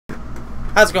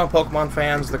How's it going, Pokemon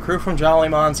fans? The crew from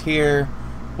JollyMonz here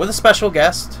with a special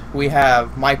guest. We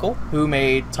have Michael, who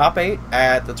made top 8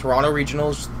 at the Toronto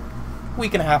Regionals a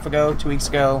week and a half ago, 2 weeks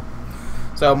ago.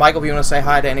 So, Michael, if you want to say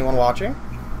hi to anyone watching.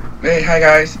 Hey, hi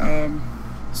guys.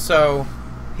 So,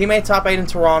 he made top 8 in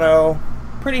Toronto.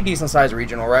 Pretty decent sized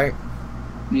regional, right?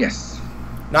 Yes.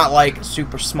 Not like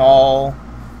super small.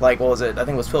 Like, what was it? I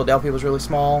think it was Philadelphia was really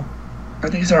small. I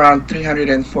think it's around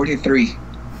 343.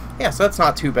 Yeah, so that's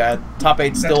not too bad. Top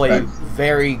 8's still a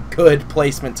very good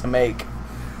placement to make.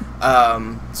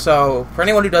 So, for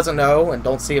anyone who doesn't know and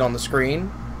don't see it on the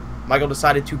screen, Michael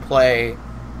decided to play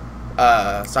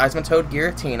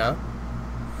Seismitoad-Giratina.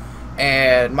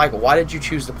 And, Michael, why did you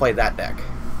choose to play that deck?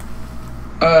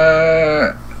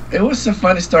 It was a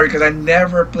funny story because I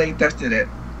never play tested it.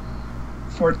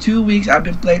 For 2 weeks, I've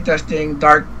been play testing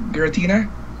Dark Giratina,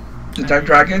 the Dark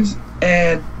Dragons,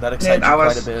 and that excites you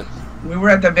quite a bit. We were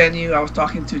at the venue. I was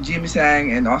talking to Jimmy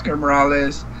Sang and Oscar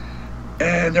Morales,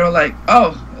 and they were like,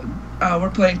 "Oh,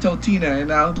 we're playing Totina,"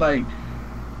 and I was like,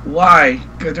 "Why?"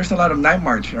 Because there's a lot of Night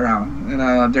March around,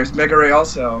 and there's Mega Ray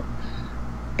also,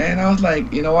 and I was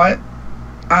like, you know what?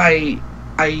 I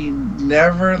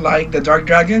never liked the Dark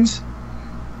Dragons,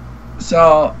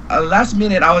 so last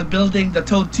minute I was building the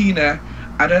Totina.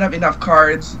 I don't have enough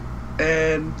cards,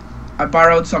 and I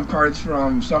borrowed some cards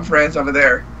from some friends over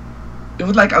there. It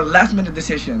was like a last minute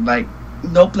decision, like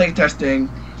no play testing,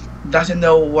 doesn't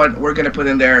know what we're gonna put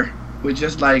in there. We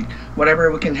just like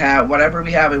whatever we can have, whatever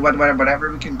we have, and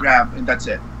whatever we can grab, and that's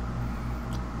it.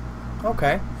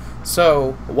 Okay,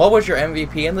 so what was your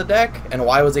MVP in the deck, and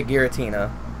why was it Giratina?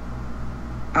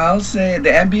 I'll say the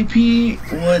MVP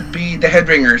would be the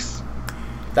Headringers.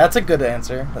 That's a good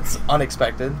answer. That's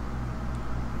unexpected.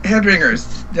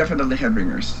 Headringers, definitely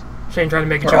Headringers. Shane tried to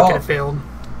make a joke and it failed.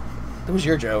 That was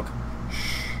your joke.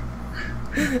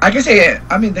 I can say it.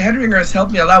 I mean, the Headringers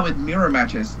helped me a lot with mirror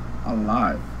matches. A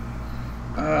lot.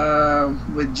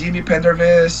 With Jimmy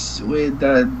Pendervis, with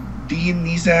Dean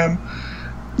Nizam,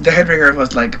 the Headringer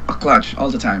was like a clutch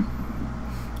all the time.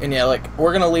 And yeah, like,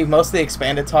 we're going to leave most of the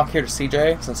expanded talk here to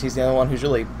CJ, since he's the only one who's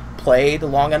really played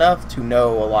long enough to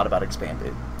know a lot about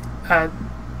expanded.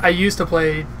 I used to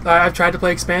play, I've tried to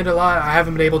play expanded a lot. I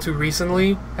haven't been able to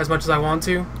recently, as much as I want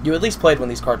to. You at least played when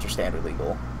these cards were standard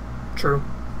legal. True.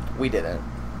 We didn't.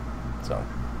 So,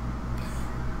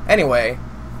 anyway,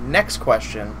 next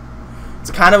question.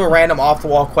 It's kind of a random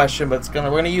off-the-wall question, but we're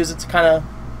gonna use it to kind of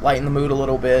lighten the mood a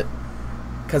little bit,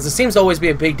 because it seems to always be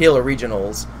a big deal at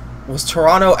regionals. Was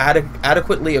Toronto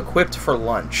adequately equipped for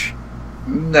lunch?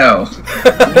 No.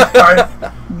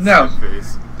 No.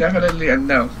 Definitely a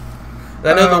no.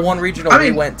 I know the one regional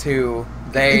we went to,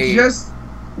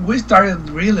 we started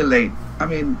really late. I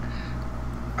mean,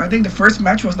 I think the first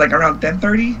match was like around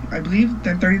 10:30, I believe,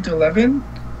 10:30 to 11,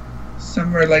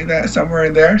 somewhere like that, somewhere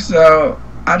in there. So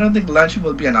I don't think lunch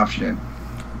will be an option.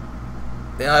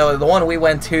 The one we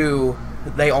went to,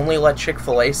 they only let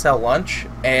Chick-fil-A sell lunch,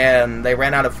 and they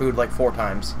ran out of food like 4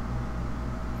 times.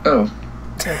 Oh.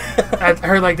 I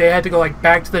heard like they had to go like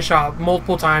back to the shop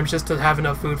multiple times just to have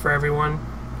enough food for everyone.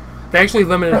 They actually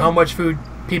limited how much food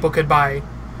people could buy.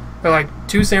 They're like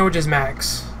 2 sandwiches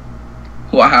max.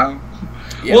 Wow.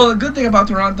 Yeah. Well, the good thing about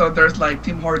Toronto, there's like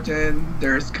Tim Horton,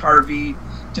 there's Harvey,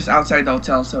 just outside the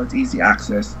hotel, so it's easy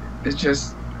access. It's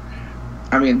just,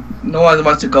 I mean, no one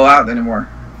wants to go out anymore.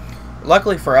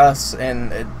 Luckily for us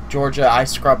in Georgia, I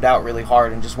scrubbed out really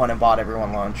hard and just went and bought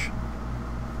everyone lunch.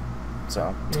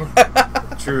 So.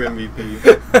 True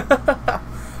MVP.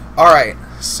 Alright,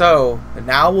 so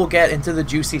now we'll get into the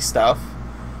juicy stuff.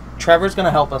 Trevor's going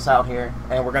to help us out here,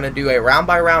 and we're going to do a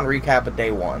round-by-round recap of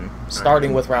day 1,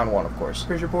 starting with round 1, of course.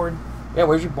 Where's your board? Yeah,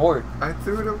 where's your board? I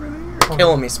threw it over there. You're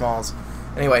killing me, Smalls.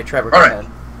 Anyway, Trevor, go ahead.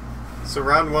 So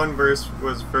round 1 was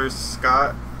versus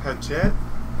Scott Patchett?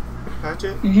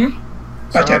 Mm-hmm.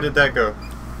 So how did that go?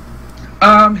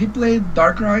 He played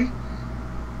Darkrai.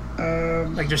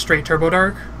 Like just straight Turbo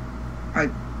Dark?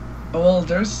 Well,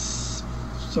 there's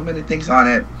so many things on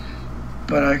it,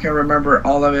 but I can't remember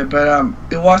all of it. But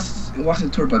it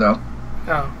wasn't Turbo though.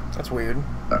 Oh, that's weird.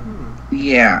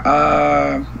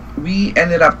 Yeah. We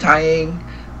ended up tying.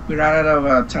 We ran out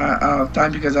of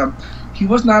time because he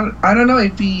was not. I don't know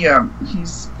if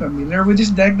he's familiar with this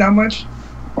deck that much,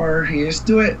 or he used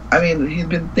to it. I mean, he's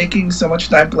been taking so much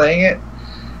time playing it.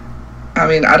 I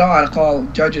mean, I don't want to call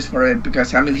judges for it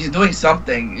because I mean he's doing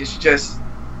something.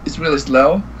 It's really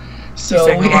slow.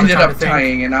 So we ended up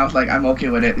tying, and I was like, I'm okay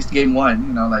with it. It's game 1,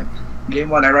 you know, like game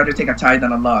 1. I'd rather take a tie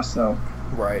than a loss. So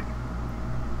right.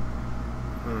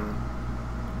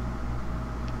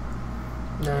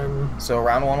 Then so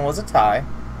round 1 was a tie.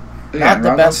 Yeah, Not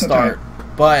the best start,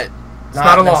 but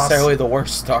not a loss. necessarily the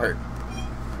worst start.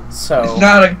 So It's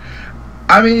not a.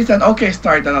 I mean, it's an okay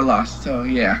start and a loss. So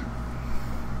yeah.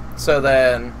 So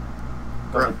then,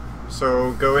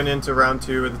 So going into round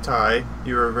 2 with a tie,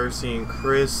 you were versing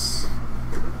Chris.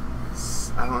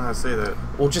 I don't know how to say that.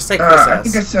 we'll just say Chris I S.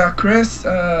 think it's Chris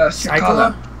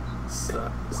Yakala.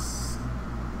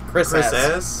 Chris Chris S.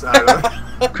 S. I don't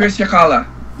know. Chris Yakala.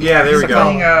 Yeah, there we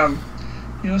go.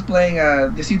 He was playing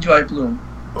the Joy Plume.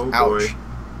 Oh Ouch.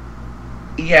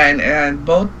 boy. Yeah, and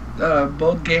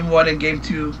both game 1 and game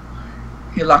 2,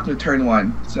 he locked me turn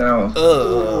 1. So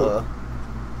Ugh.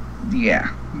 yeah,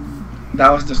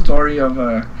 that was the story of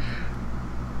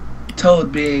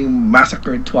Toad being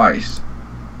massacred twice.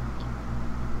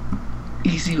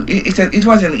 Easy. It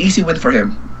was an easy win for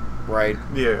him. Right.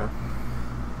 Yeah,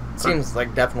 Seems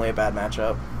like definitely a bad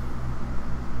matchup.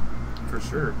 for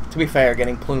sure. To be fair,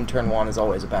 getting Plume turn 1 is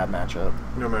always a bad matchup.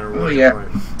 No matter Oh, what. yeah.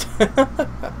 you play.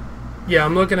 Yeah,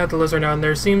 I'm looking at the list right now, and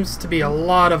there seems to be a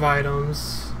lot of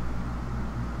items.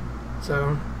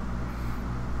 So,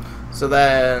 So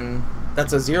then,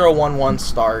 that's a 0-1-1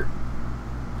 start.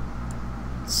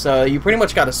 So you pretty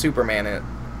much got to Superman it.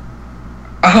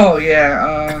 Oh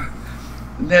yeah.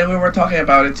 Then we were talking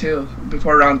about it too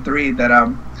before round 3 that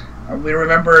we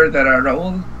remember that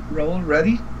Raul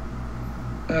Reddy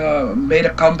made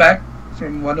a comeback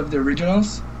from one of the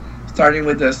originals, starting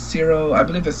with a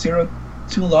 0-2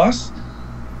 loss,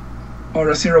 or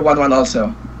a 0-1-1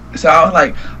 also. So I was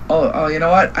like, oh, you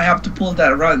know what? I have to pull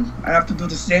that run. I have to do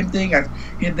the same thing as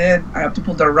he did. I have to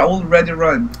pull the Raul Reddy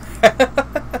run.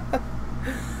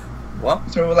 Well,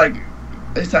 So we're like,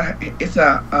 it's a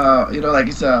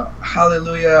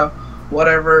hallelujah,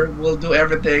 whatever. We'll do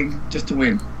everything just to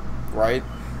win. right?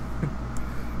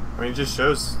 I mean, it just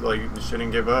shows like you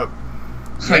shouldn't give up.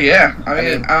 So yeah, I I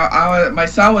mean, mean- my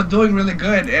son was doing really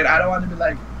good, and I don't want to be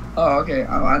like, oh, okay,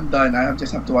 I'm done. I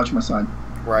just have to watch my son.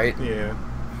 Right? Yeah.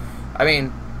 I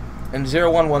mean, in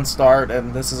 0-1-1 start,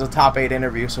 and this is a top 8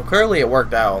 interview, so clearly it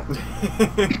worked out.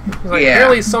 it's like, Yeah.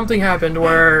 clearly something happened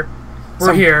where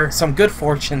we're here. Some good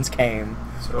fortunes came.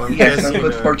 So I'm Yes, some guessing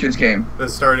good fortunes came. that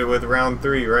started with round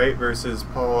 3, right? Versus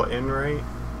Paul Enright.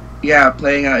 Yeah,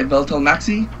 playing Veltel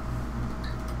Maxi.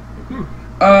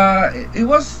 It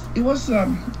was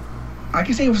I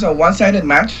can say it was a one-sided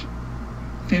match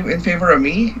in favor of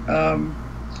me.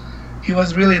 He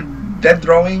was really dead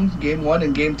throwing game 1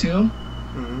 and game 2,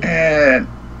 Mm-hmm. and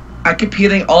I kept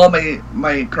hitting all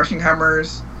my crushing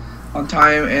hammers on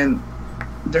time, and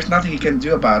there's nothing he can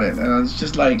do about it. And it's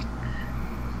just like,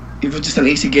 it was just an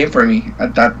easy game for me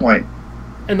at that point.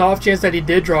 And the off chance that he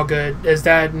did draw good, is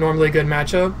that normally a good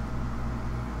matchup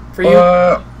for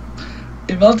you?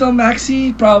 In Veltel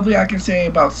Maxi, probably I can say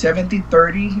about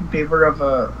 70-30 in favor of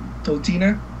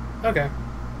Totina. Okay.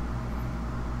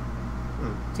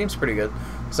 Seems pretty good.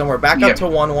 So we're back Yeah. up to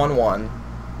 1-1-1.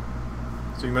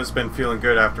 So you must have been feeling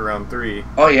good after round 3.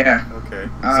 Oh yeah. Okay.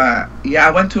 Yeah,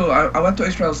 I went to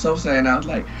Israel Sosa, and I was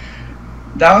like,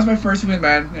 that was my first win,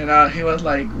 man. And he was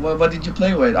like, what did you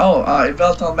play with? Oh,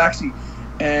 Veltel Maxi,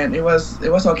 and it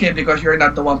was okay because you're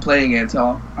not the one playing it,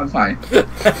 so I'm fine.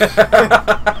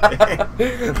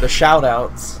 The shout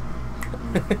outs.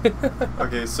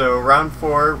 Okay, so round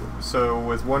 4, so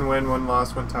with 1 win, 1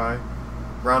 loss, 1 tie.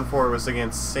 Round 4 was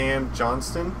against Sam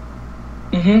Johnston.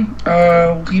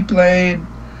 He played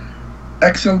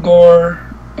Excel Gore,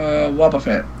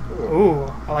 Wobbuffet. Ooh,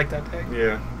 I like that deck.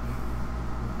 Yeah.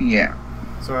 Yeah.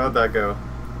 So how'd that go?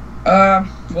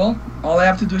 Well, all I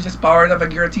have to do is just power it up a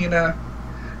Giratina,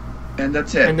 and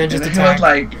that's it. And then just he attack. was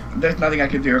like, there's nothing I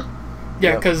can do.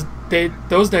 Yeah, Yep. because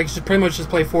those decks should pretty much just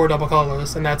play 4 double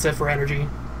colorless, and that's it for energy.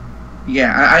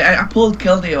 Yeah, I pulled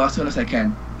Kildeo as soon as I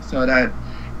can, so that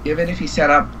even if he set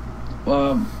up,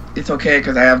 it's okay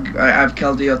because I have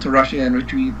Kildeo to rush in and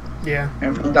retreat, Yeah.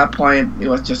 and from that point it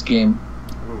was just game.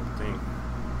 Oh, dang.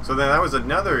 So then that was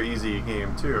another easy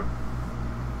game, too.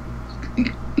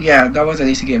 Yeah, that was an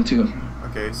easy game too.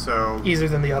 Okay, so... Easier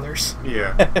than the others.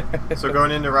 Yeah. So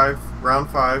going into round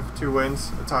 5, 2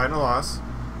 wins, a tie and a loss.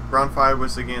 Round 5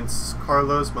 was against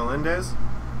Carlos Melendez.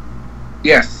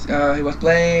 Yes, he was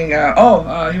playing.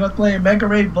 He was playing Mega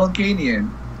Ray Volcanian.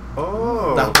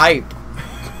 Oh! The hype.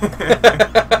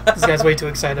 This guy's way too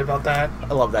excited about that.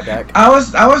 I love that deck. I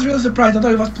was really surprised. I thought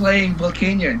he was playing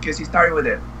Volcanian because he started with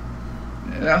it.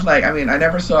 And I was like, I mean, I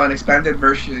never saw an expanded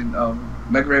version of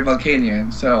Mega Ray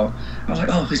Volcanian, so I was like,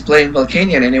 oh, he's playing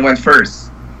Volcanian, and he went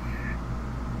first.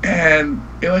 And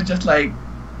it was just like,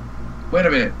 wait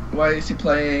a minute, why is he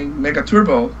playing Mega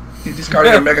Turbo? He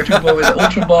discarded a Mega Turbo with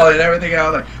Ultra Ball and everything. I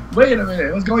was like, wait a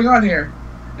minute, what's going on here?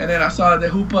 And then I saw the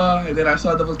Hoopa, and then I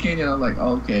saw the Volcanian. I was like,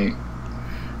 okay.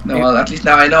 No, well, at least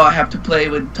now I know I have to play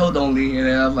with Toad only, and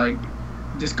then I'll like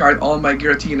discard all my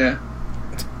Giratina.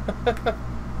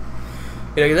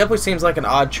 It definitely seems like an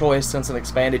odd choice since in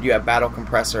expanded you have Battle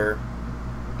Compressor.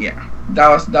 Yeah, that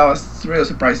was really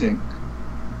surprising.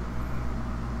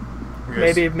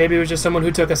 Maybe it was just someone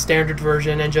who took a standard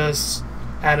version and just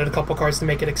added a couple cards to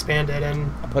make it expanded,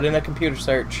 and I put in a computer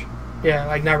search. yeah,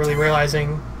 like not really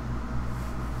realizing.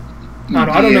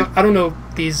 I don't know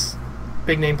these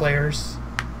big name players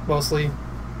mostly.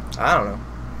 I don't know.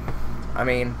 I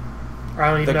mean,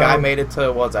 I don't even the know. guy made it to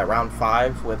what was that, round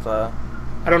 5 with a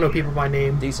I don't know people by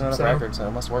name. decent enough so. record, so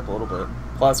it must work a little bit.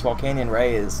 Plus, Volcanion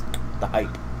Ray is the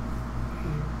hype.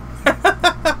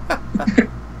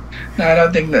 No, I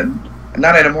don't think that.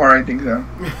 Not anymore. I think so.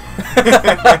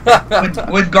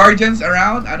 with Guardians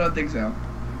around, I don't think so.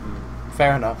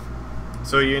 Fair enough.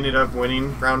 So you ended up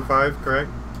winning round 5, correct?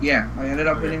 Yeah, I ended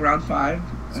up Okay. winning round 5.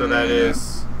 So that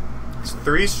is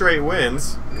 3 straight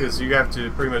wins, because you have to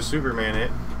pretty much Superman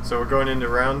it. So we're going into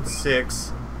round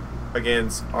 6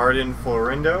 against Arden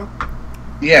Florindo.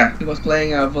 Yeah, he was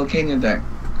playing a Volcanion deck.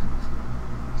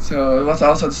 So it was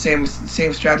also the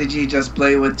same strategy. Just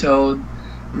play with Toad,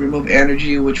 remove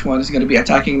energy. Which one is going to be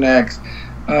attacking next?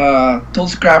 Toad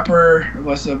Scrapper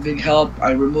was a big help.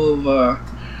 I remove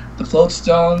the float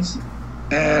stones,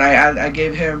 and I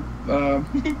gave him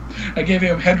I gave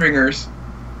him Headringers,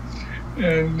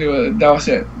 and that was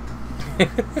it.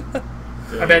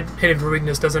 I bet hitting for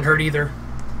weakness doesn't hurt either.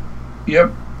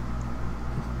 Yep.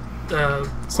 Quaking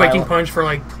Silent. Punch for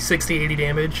like 60-80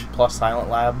 damage. Plus Silent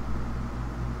Lab.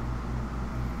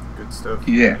 Good stuff.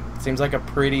 Yeah. Seems like a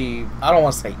pretty, I don't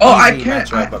want to say Oh, easy I can't.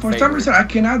 matchup, but For some favored. reason, I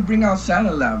cannot bring out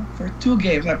Silent Lab. For 2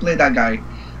 games, I played that guy.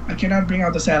 I cannot bring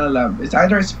out the Silent Lab. It's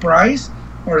either its price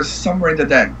or it's somewhere in the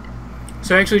deck.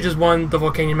 So I actually just won the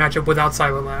Volcanion matchup without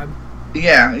Silent Lab.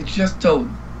 Yeah, it's just Toad.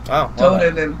 Oh, well Toad, then.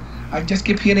 and then I just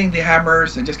keep hitting the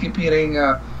hammers. I just keep hitting.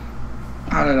 I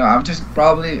don't know.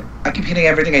 I keep hitting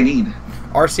everything I need.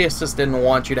 Arceus just didn't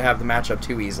want you to have the matchup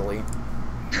too easily.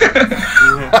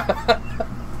 Yeah,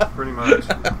 pretty much.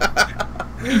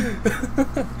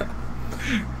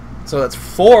 So that's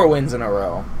 4 wins in a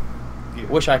row. Yeah.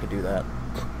 Wish I could do that.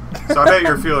 So I bet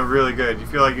you're feeling really good. You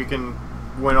feel like you can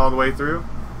win all the way through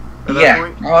at that Yeah,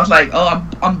 point? I was like, oh,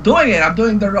 I'm doing it. I'm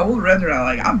doing the whole render.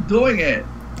 Like, I'm doing it.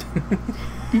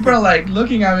 People are like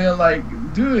looking at me like,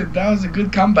 dude, that was a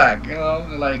good comeback. You know,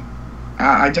 like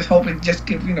I just hope it just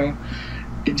keep,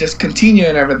 it just continue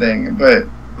and everything. But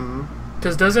Mhm.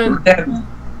 Because then,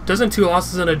 doesn't 2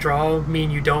 losses and a draw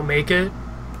mean you don't make it?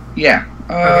 yeah,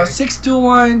 Okay.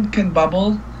 6-2-1 can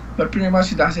bubble, but pretty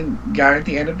much it doesn't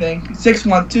guarantee anything.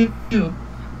 6-1-2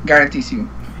 guarantees you.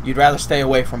 You'd rather stay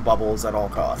away from bubbles at all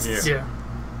costs. Yeah. Yeah.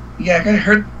 Yeah, it can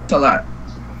hurt a lot.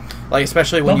 Like,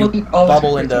 especially when Bubble you always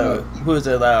bubble hurts a into, lot. who is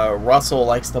it, Russell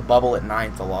likes to bubble at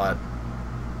 9th a lot.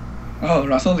 Oh,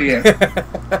 Russell, yeah.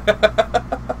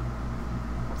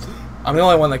 I'm the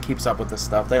only one that keeps up with this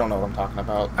stuff. They don't know what I'm talking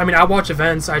about. I mean, I watch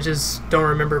events. I just don't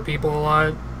remember people a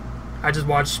lot. I just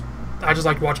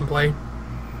like to watch them play.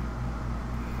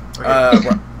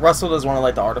 Russell does one of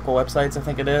like the article websites, I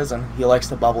think it is, and he likes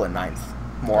to bubble at 9th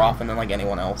more often than like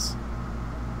anyone else.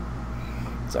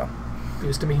 So,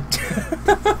 News to me.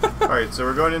 Alright, so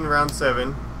we're going into round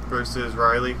 7 versus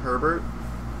Riley Herbert.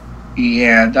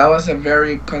 Yeah, that was a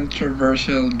very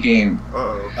controversial game.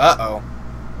 Uh-oh.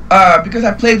 Because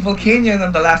I played Volcanion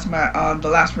on the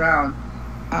last round,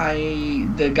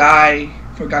 the guy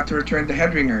forgot to return the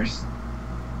Headringers.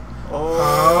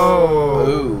 Oh.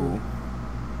 ooh.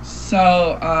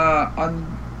 So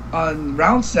on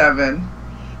round 7,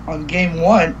 on game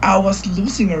 1, I was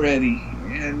losing already,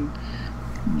 and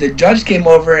the judge came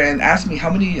over and asked me how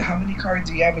many cards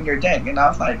do you have in your deck, and I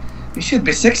was like, it should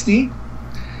be 60.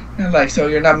 And I'm like, so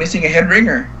you're not missing a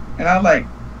Headringer? And I'm like,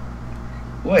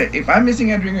 wait, if I'm missing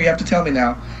Headringer, you have to tell me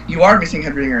now. You are missing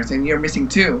Headringers, and you're missing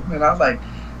 2. And I was like,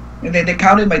 and they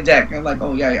counted my deck. And I'm like,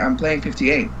 oh yeah, I'm playing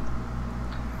 58.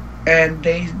 And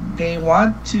they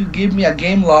want to give me a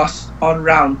game loss on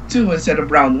round 2 instead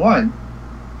of round 1.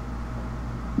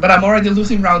 But I'm already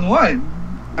losing round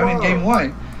 1. I mean Whoa. game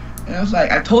 1. And I was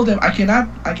like, I told them I cannot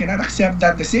accept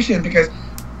that decision because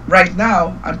right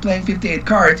now I'm playing 58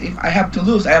 cards. If I have to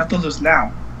lose, I have to lose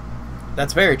now.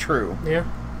 That's very true. Yeah.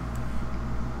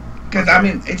 Because I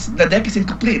mean, the deck is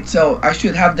incomplete, so I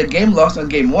should have the game loss on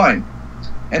game 1.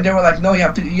 And they were like, no, you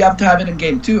have to have it in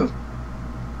game 2.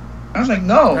 I was like,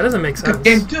 no. That doesn't make sense. Because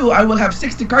game 2, I will have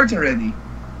 60 cards already.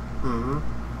 Mm-hmm.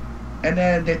 And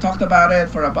then they talked about it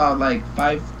for about like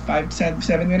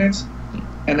 7 minutes.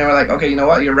 And they were like, okay, you know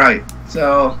what? You're right.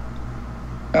 So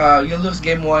you lose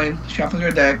game 1, shuffle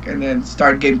your deck, and then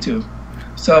start game 2.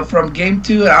 So from game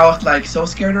 2, I was like so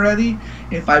scared already.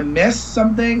 If I miss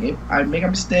something, if I make a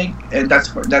mistake, and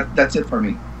that's it for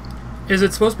me. Is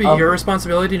it supposed to be your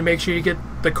responsibility to make sure you get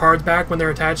the cards back when they're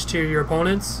attached to your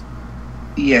opponents?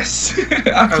 Yes.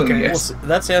 Actually, Okay. yes. Well,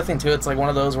 that's the other thing too. It's like one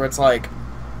of those where it's like,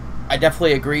 I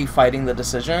definitely agree fighting the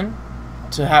decision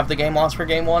to have the game lost for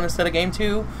game 1 instead of game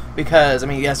 2, because I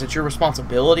mean, yes, it's your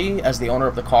responsibility as the owner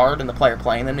of the card and the player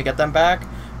playing them to get them back,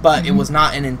 but it was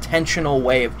not an intentional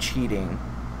way of cheating.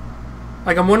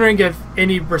 Like, I'm wondering if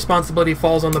any responsibility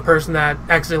falls on the person that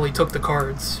accidentally took the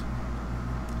cards.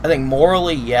 I think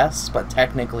morally yes, but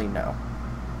technically no.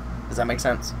 Does that make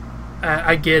sense?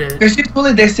 I get it. Because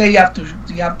usually they say you have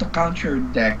to count your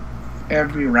deck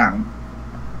every round.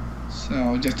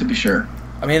 So just to be sure.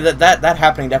 I mean, that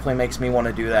happening definitely makes me want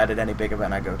to do that at any big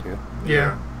event I go to.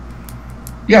 Yeah.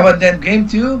 Yeah, but then game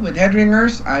 2 with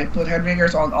Headringers, I put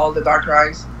Headringers on all the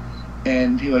Darkrai's,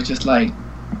 and he was just like,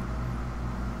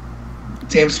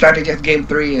 same strategy as game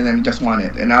 3, and then he just won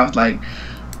it. And I was like,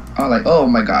 oh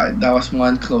my god, that was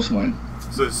one close one.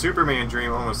 So the Superman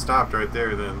dream almost stopped right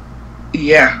there then.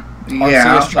 Yeah. Yeah. I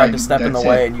Arceus was tried like, to step in the that's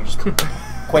way, it. and you just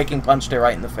quaking punched it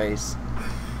right in the face.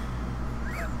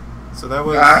 So that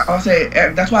was... I'll say,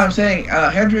 that's why I'm saying,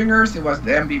 Headringers, it was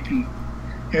the MVP.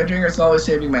 Headringers always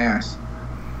saving my ass.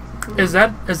 Is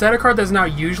that a card that's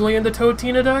not usually in the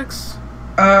Totina decks?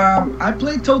 I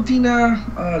played Totina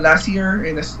last year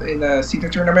in a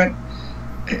Secret tournament.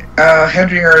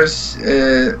 Headringers,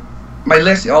 my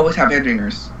list always have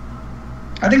Headringers.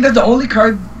 I think that's the only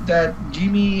card that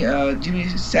Jimmy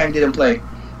Sang didn't play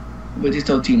with his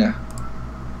Totina.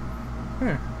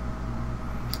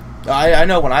 I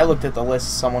know when I looked at the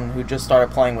list, someone who just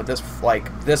started playing with this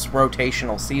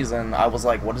rotational season, I was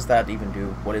like, what does that even do?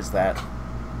 What is that?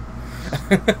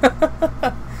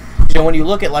 You know, when you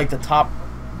look at like the top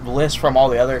list from all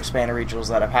the other expanded regionals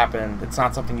that have happened, it's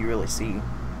not something you really see.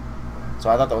 So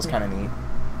I thought that was kind of neat.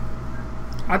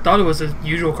 I thought it was a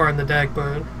usual card in the deck,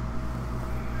 but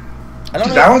I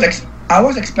don't know. I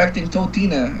was expecting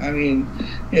Totina. I mean,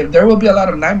 if there will be a lot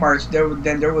of Night March,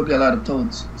 then there will be a lot of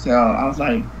Toads. So I was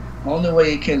like, only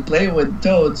way you can play with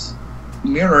Toads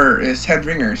mirror is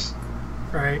Headringers.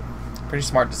 right. Pretty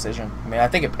smart decision. I mean, I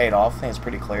think it paid off. I think it's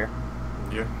pretty clear.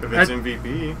 Yeah, if it's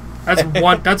MVP.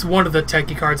 That's one of the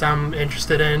techie cards I'm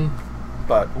interested in.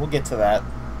 But we'll get to that.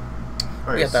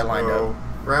 Alright, get that lined so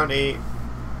round 8,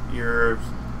 you're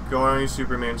going on your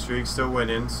Superman streak, still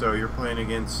winning, so you're playing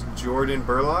against Jordan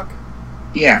Burlock?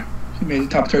 Yeah, he made the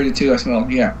top 32 as well.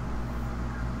 Yeah.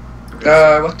 Okay,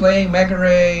 I was playing Mega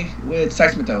Ray with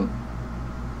Seismitoad.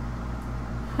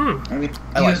 I mean,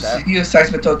 I like that. he used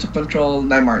Seismitoad to control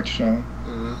Night March. So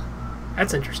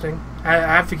That's interesting.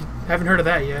 I haven't heard of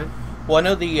that yet. Well, I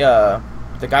know the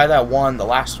guy that won the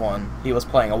last one, he was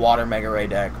playing a Water Mega Ray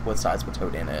deck with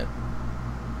Seismitoad in it.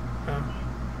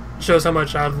 Shows how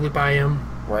much out of the loop I am.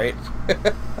 Right?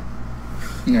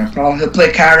 yeah, well, he'll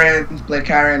play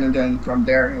Karen, and then from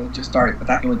there he'll just start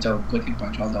attacking with Toad, quickly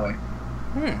punch all the way.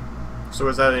 So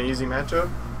was that an easy matchup?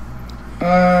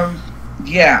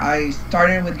 Yeah, I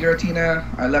started with Giratina.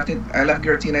 I left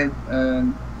Giratina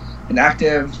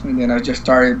inactive, and then I just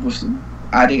started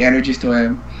adding energies to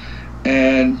him.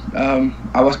 And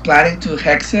I was planning to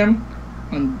hex him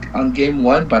on game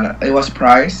 1, but it was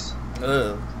prize.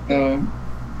 Ugh.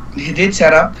 He did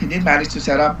set up. He did manage to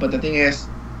set up, but the thing is,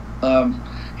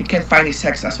 he can't find his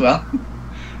hex as well.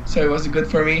 So it wasn't good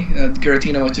for me.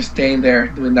 Giratina was just staying there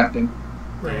doing nothing.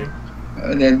 Right.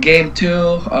 And then game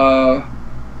 2,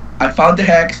 I found the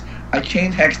hex. I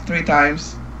chained hex 3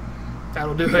 times,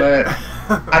 That'll do it. but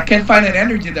I can't find an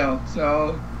energy though.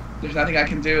 So there's nothing I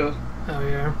can do. Oh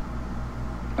yeah.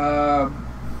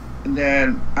 And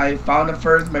then I found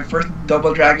my first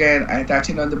double dragon. I attached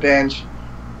it on the bench.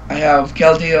 I have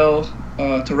Keldeo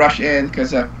to rush in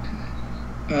because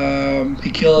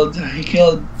he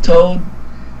killed Toad.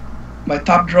 My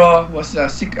top draw was a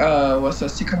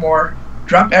Sycamore.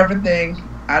 Dropped everything,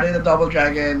 added a double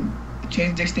dragon,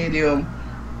 changed the stadium,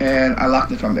 and I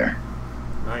locked it from there.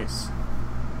 Nice.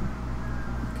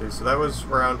 Okay, so that was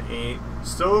round 8.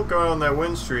 Still going on that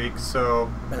win streak,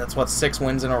 so... And that's what, 6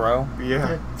 wins in a row?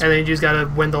 Yeah. And then you just gotta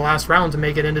win the last round to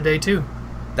make it into day 2.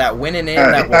 That winning in,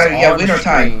 that was on win or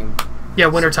tie. stream. Yeah,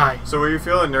 win or tie. So were you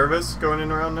feeling nervous going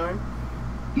into round 9?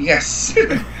 Yes, I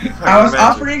I was imagine.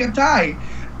 offering a tie.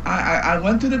 I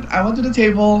went to the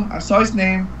table. I saw his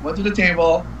name. Went to the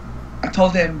table. I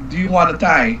told him, "Do you want a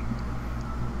tie?"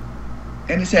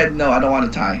 And he said, "No, I don't want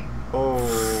a tie."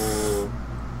 Oh.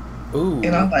 Ooh.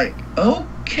 And I'm like,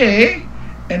 "Okay."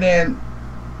 And then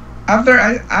after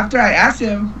I asked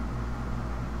him,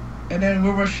 and then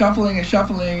we were shuffling, and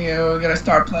we were gonna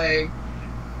start playing.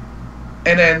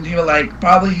 And then he was like,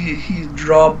 probably he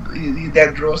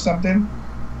dad drew something.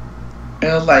 And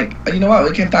I was like, you know what,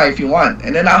 we can tie if you want.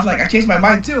 And then I was like, I changed my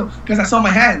mind too, because I saw my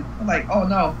hand. I'm like, oh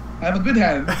no, I have a good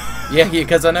hand. Yeah,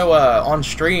 because I know on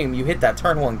stream you hit that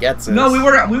turn one gets it. No,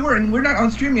 we're not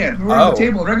on stream yet. We were on the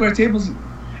table, regular tables.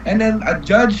 And then a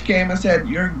judge came and said,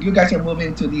 you guys are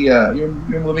moving to the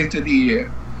you're moving to the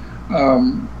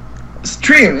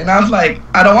stream. And I was like,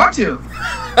 I don't want to.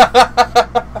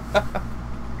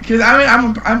 Because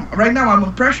I'm right now I'm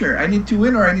on pressure. I need to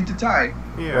win or I need to tie.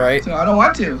 Yeah. Right. So I don't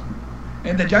want to.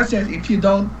 And the judge says, if you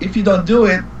don't do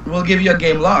it, we'll give you a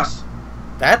game loss.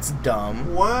 That's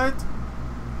dumb. What?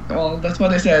 Well, that's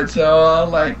what they said. So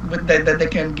like, but that they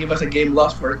can give us a game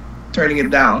loss for turning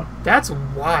it down. That's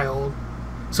wild.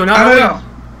 So now I don't know.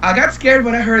 I got scared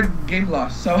when I heard game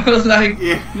loss. So I was like,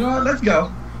 you know what? Let's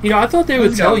go. You know, I thought they would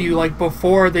Let's tell go. you like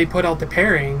before they put out the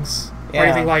pairings or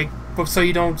anything, like so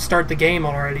you don't start the game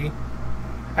already.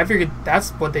 I figured that's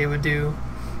what they would do.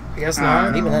 I guess not.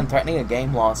 And even then, threatening a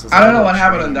game loss is. I don't know what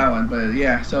happened on that one, but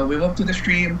yeah. So we moved to the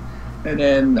stream, and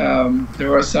then there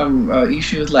were some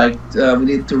issues like we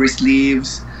need to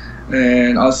re-sleeves,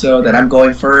 and also that I'm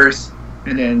going first.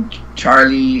 And then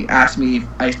Charlie asked me if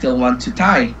I still want to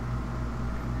tie.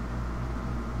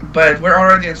 But we're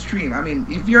already on stream. I mean,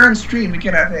 if you're on stream, we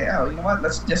cannot say, oh, you know what?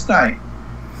 Let's just tie.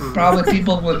 Probably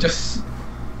people will just.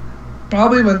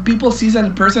 Probably when people see that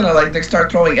in person, are like they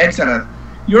start throwing eggs at us.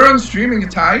 You're on stream and you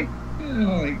tie? You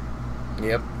know, like.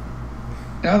 Yep.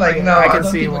 I was like, no, I I can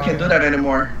don't see think we why. can do that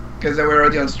anymore because they were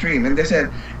already on stream. And they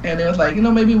said, and it was like,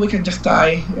 maybe we can just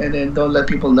tie and then don't let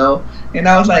people know. And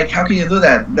I was like, how can you do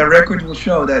that? The record will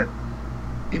show that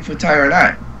if we tie or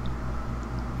not.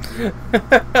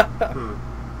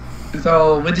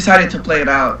 So we decided to play it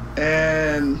out,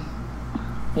 and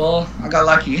well, I got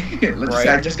lucky. Let's just say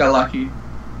I just got lucky.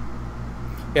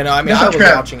 You know, I mean, Just I a was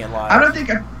trap. watching it live. I don't think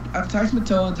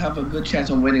Seismitoad have a good chance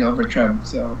of winning over Trev.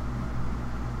 So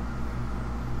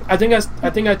I think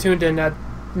I tuned in at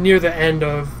near the end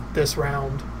of this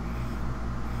round.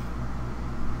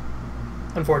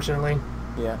 Unfortunately.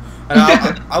 Yeah.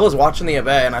 And I was watching the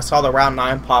event, and I saw the round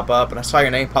 9 pop up, and I saw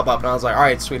your name pop up, and I was like, all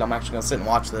right, sweet, I'm actually going to sit and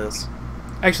watch this.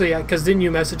 Actually, yeah, because didn't you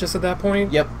message us at that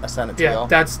point? Yep, I sent it to Yeah, you.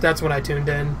 that's when I tuned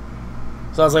in.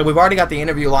 So I was like, we've already got the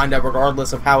interview lined up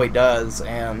regardless of how he does,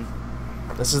 and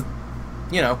this is,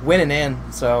 winning in,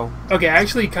 so... Okay, I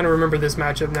actually kind of remember this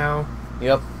matchup now.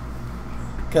 Yep.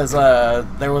 Because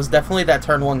there was definitely that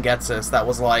turn 1 Getsus that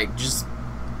was, like, just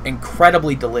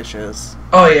incredibly delicious.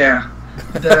 oh yeah,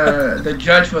 the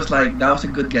judge was like, that was a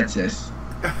good get, sis.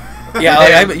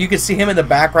 Yeah, like, you could see him in the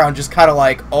background just kind of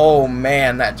like, oh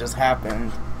man, that just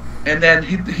happened. And then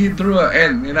he threw an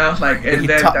N, and I was like, and He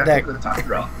then top that's deck. a good top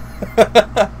draw.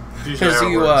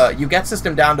 Because you get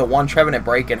system down to 1 Trevenant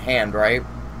break in hand, right?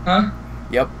 Huh?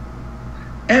 Yep.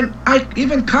 And I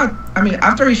even cut. I mean,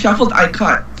 after he shuffled, I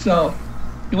cut. So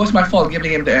it was my fault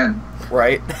giving him the N.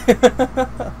 Right.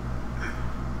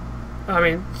 I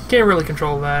mean, can't really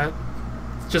control that.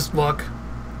 Just luck.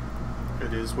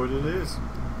 It is what it is.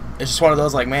 It's just one of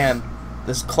those like, man,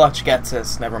 this clutch gets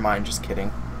us. Never mind, just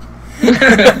kidding.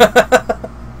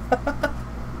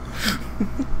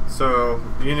 So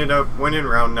you ended up winning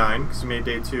round 9 because you made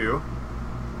day 2.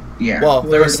 Yeah. Well,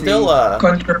 there was The still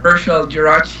controversial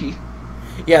Jirachi.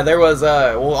 yeah, there was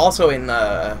also in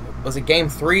was it game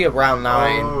 3 of round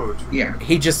 9? Oh, true. Yeah.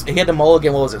 He had to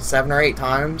mulligan. What was it, 7 or 8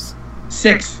 times?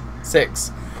 6.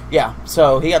 6. Yeah.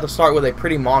 So he had to start with a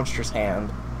pretty monstrous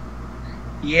hand.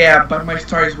 Yeah, but my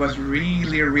stars was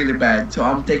really, really bad, so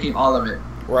I'm taking all of it.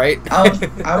 Right.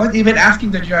 I was even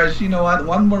asking the judge, you know what,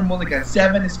 1 more mulligan,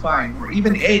 7 is fine, or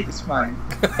even 8 is fine,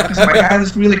 because my hand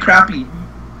is really crappy.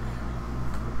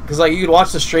 Because like you'd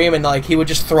watch the stream and like he would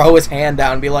just throw his hand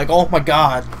down and be like, "Oh my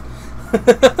god."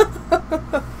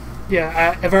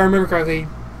 Yeah, if I remember correctly,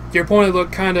 your opponent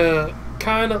looked kind of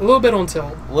a little bit on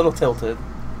tilt. A little tilted.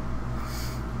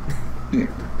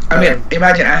 I mean,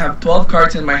 imagine I have 12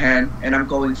 cards in my hand and I'm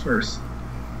going first.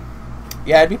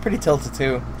 Yeah, it'd be pretty tilted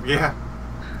too. Yeah.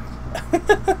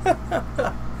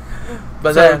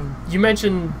 But So then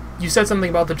you said something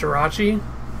about the Jirachi.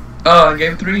 Oh, in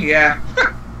game 3, yeah.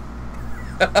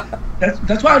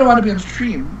 That's why I don't want to be on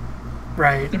stream.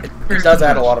 Right. it does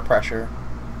add a lot of pressure.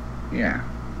 Yeah.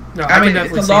 No, I mean, can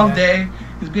it's definitely a see long that. day.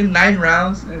 It's been 9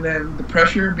 rounds, and then the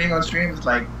pressure being on stream is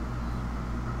like,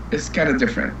 it's kind of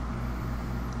different.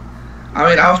 I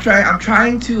mean, I'm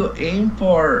trying to aim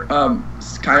for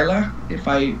Skyla. I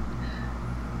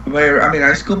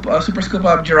super scoop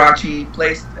up Jirachi,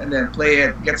 place, and then play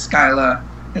it, get Skyla,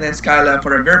 and then Skyla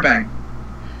for a Verbank.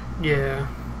 Yeah.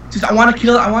 Just I want to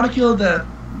kill the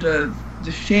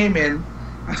shaman,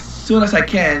 as soon as I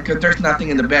can because there's nothing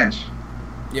in the bench.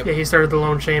 Yep. Yeah, he started the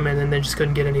Lone Shaman and then just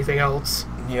couldn't get anything else.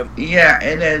 Yep. Yeah,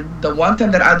 and then the one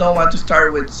time that I don't want to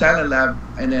start with Silent Lab,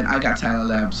 and then I got Silent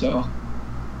Lab, so...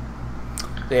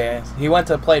 Yeah, he went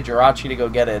to play Jirachi to go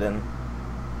get it, and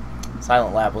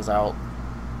Silent Lab was out.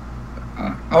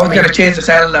 I was going to change the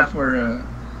Silent Lab for a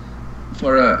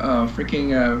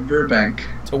freaking Verbank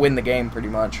To win the game, pretty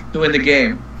much. to win the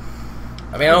game.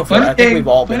 I mean, I think we've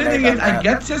all been there. Funny thing is, done I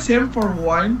get him for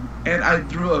 1, and I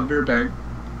drew a Verbank.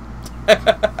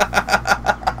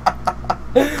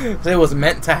 It was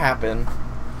meant to happen.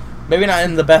 Maybe not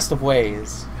in the best of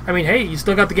ways. I mean, hey, you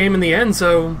still got the game in the end,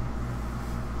 so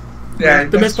Yeah, the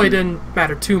that's misplay true. didn't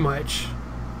matter too much.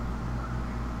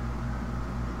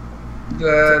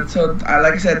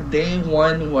 Like I said, day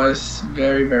 1 was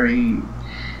very, very...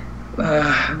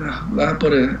 I'll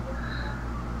put it...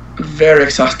 Very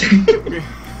exhausting.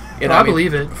 I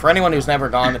believe it. For anyone who's never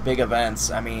gone to big events,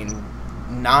 I mean,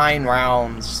 9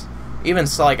 rounds, even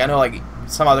so, like, I know, like,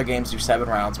 some other games do 7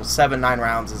 rounds, but 9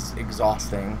 rounds is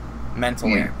exhausting.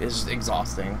 Mentally, Yeah. is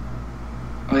exhausting.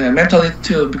 Oh yeah, mentally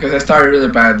too, because I started really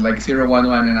bad, like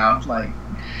 0-1-1, and I was like,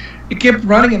 it kept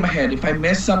running in my head. If I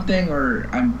miss something or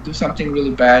I do something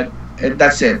really bad,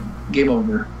 that's it, game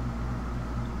over.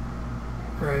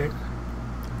 Right.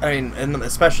 I mean, and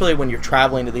especially when you're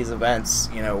traveling to these events,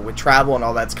 you know, with travel and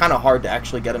all that, it's kind of hard to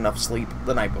actually get enough sleep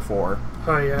the night before,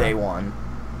 Oh, yeah. day 1.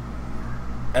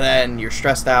 And then you're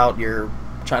stressed out, you're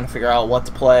trying to figure out what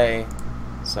to play,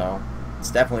 so it's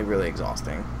definitely really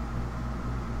exhausting.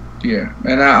 Yeah,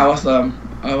 and I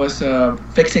was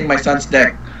fixing my son's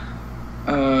deck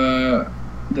the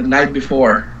night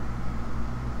before.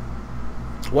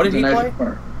 What did The he night play?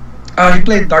 before. He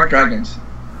played Dark Dragons.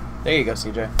 There you go,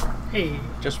 CJ. Hey,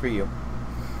 Just for you.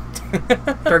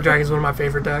 Dark Dragon is one of my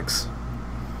favorite decks.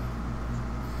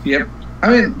 Yep. I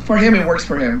mean, for him, it works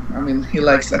for him. I mean, he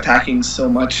likes attacking so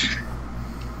much.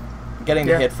 Getting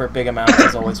to Yeah. hit for a big amount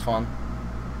is always fun.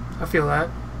 I feel that.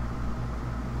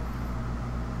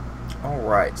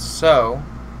 Alright, so...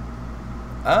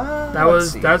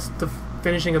 let's see. That's the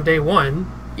finishing of day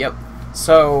 1. Yep.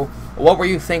 So, what were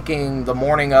you thinking the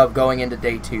morning of going into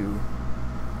day 2?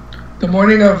 The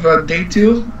morning of day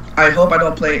 2, I hope I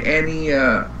don't play any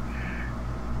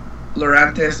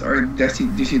Lorantis or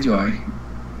Decidueye.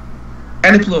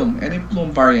 Any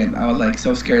plume variant. I was like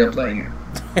so scared of playing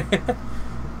it.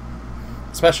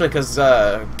 Especially because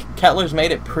Kettler's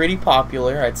made it pretty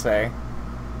popular, I'd say.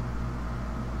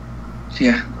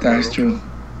 Yeah, that is true.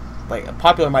 Like,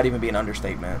 popular might even be an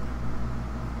understatement.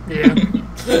 Yeah.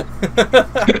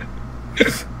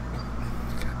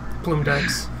 Plume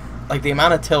decks. Like, the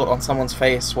amount of tilt on someone's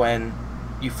face when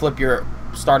you flip your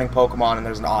starting Pokemon and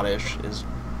there's an Oddish is...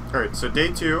 Alright, so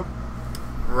day 2,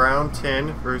 round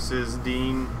 10 versus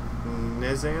Dean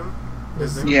Nizam?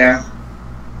 Yeah.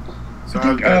 So I how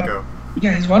did think, that go?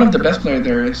 Yeah, he's one of the best players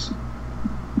there is.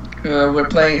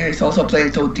 He's also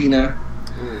playing Totina.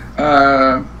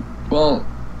 Well,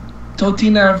 Toad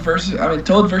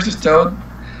versus Toad,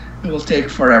 it will take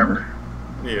forever.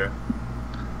 Yeah.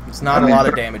 It's not a lot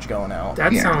of damage going out.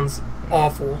 That Yeah. sounds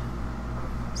awful.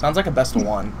 Sounds like a best of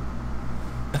 1.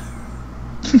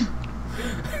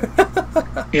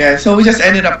 Yeah, so we just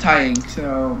ended up tying.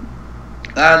 So,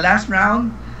 last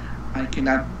round, I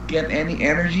cannot get any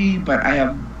energy, but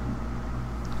I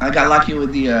got lucky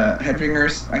with the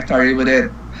headringers. I started with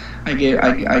it. I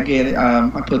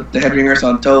put the headringers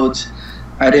on Toads.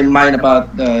 I didn't mind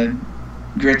about the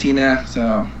Giratina,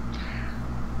 so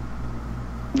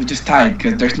we just tied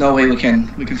because there's no way we can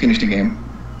finish the game.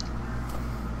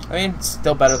 I mean, it's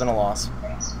still better than a loss.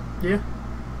 Yeah.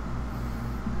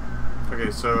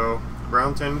 Okay, so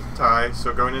round 10 tie.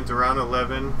 So going into round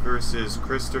 11 versus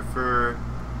Christopher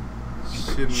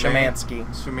Shemansky.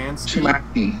 Shemansky?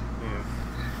 Shumaki.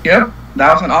 Yeah. Yep,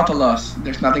 that was an auto loss.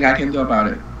 There's nothing I can do about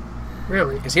it.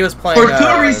 Really? Because he was playing For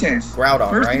 2 reasons. Groudon,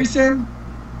 First right? reason,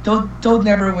 Toad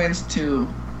never wins to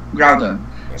Groudon.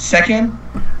 Second,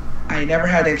 I never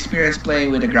had experience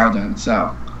playing with a Groudon,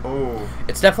 so... Oh.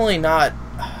 It's definitely not...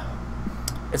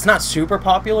 It's not super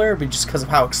popular, but just because of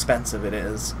how expensive it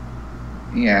is.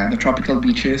 Yeah, the tropical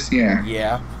beaches, yeah.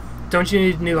 Yeah. Don't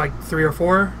you need like 3 or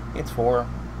 4 It's 4.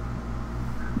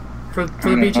 for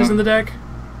the beaches in the deck?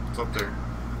 It's up there.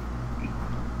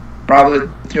 Probably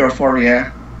 3 or 4,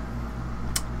 yeah.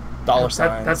 Dollar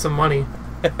signs. That's some money.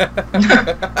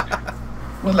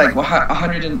 What, like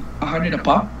 100 a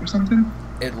pop or something?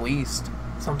 At least.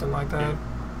 Something like that.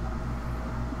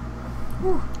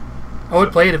 I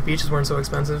would play it if beaches weren't so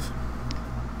expensive.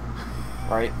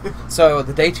 Right. So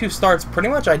the day 2 starts pretty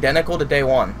much identical to day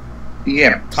 1.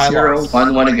 Yeah, Tie 0, loss.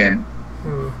 1, 1 again.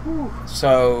 Hmm.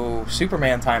 So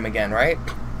Superman time again, right?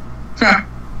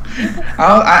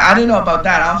 I didn't know about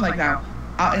that. I was like, now,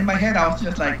 in my head, I was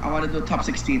just like, I want to do top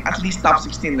 16, at least top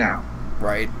 16 now.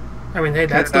 Right. I mean, hey,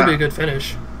 that'd still be a good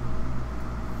finish.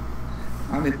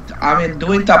 I mean,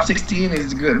 doing top 16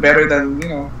 is good, better than, you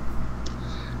know,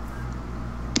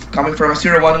 coming from a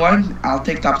 0-1-1. I'll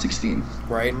take top 16.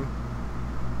 Right.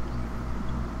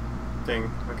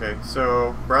 Thing. Okay,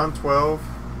 so round 12,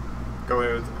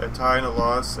 going with a tie and a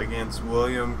loss against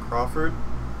William Crawford.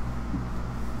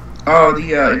 Oh,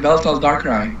 the Veltal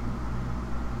Darkrai.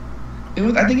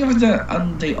 I think it was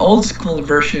the old school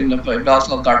version of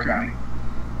Veltal Darkrai.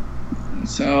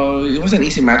 So it was an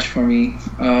easy match for me.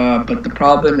 But the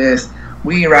problem is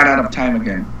we ran out of time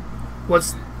again.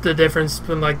 What's the difference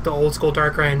between like the old school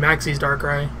Darkrai and Maxie's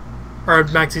Darkrai, or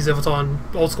Maxie's Yveltal and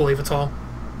old school Yveltal?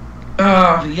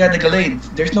 Yeah, the Gallade.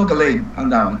 There's no Gallade on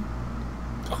that one.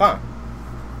 Huh.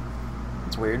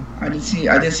 That's weird. I didn't see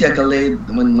a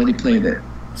Gallade when he played it.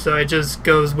 So it just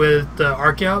goes with the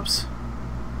Archeops?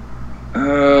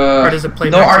 Or Or does it play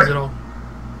Maxie's at all?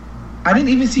 I didn't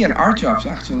even see an Archeops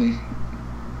actually.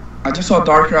 I just saw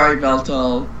Darkrai,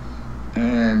 Veltal,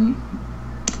 and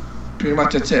pretty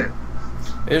much that's it.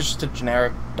 It's just a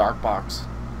generic dark box.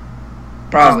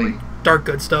 Probably. Dark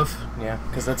good stuff. Yeah,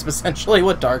 because that's essentially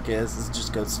what dark is. It's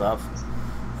just good stuff.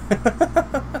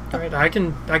 Right, I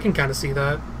can kind of see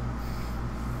that.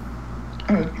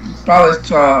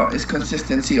 Probably it's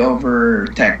consistency over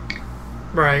tech.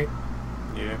 Right.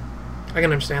 Yeah. I can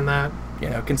understand that. You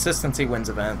know, consistency wins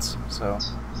events. So.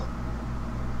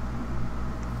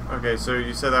 Okay, so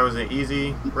you said that was an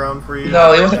easy round for you?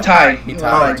 No, it was a tie. He It was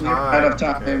tied. like, we ran out of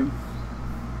time.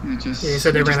 Okay. It just, Yeah, you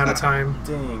said they it ran just- out of time.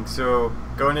 Dang, so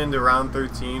going into round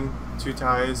 13, 2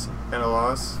 ties and a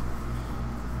loss.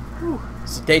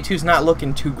 So day 2's not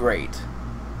looking too great.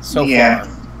 So Yeah.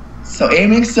 far. So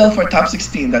aiming still for top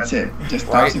 16. That's it. Just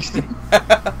top Right. 16.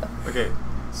 Okay,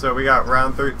 so we got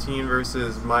round 13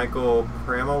 versus Michael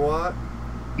Pramawat.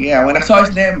 Yeah. When I saw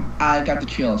his name, I got the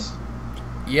chills.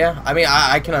 Yeah, I mean,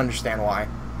 I can understand why.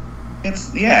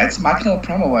 It's Michael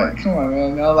Pramawat. Come on, man.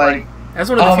 You know, like, That's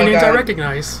one of the Oh few my names I God.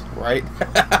 recognize. Right?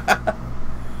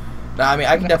 No, I mean,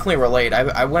 I can definitely relate.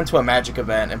 I went to a Magic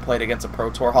event and played against a Pro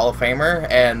Tour Hall of Famer,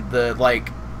 and the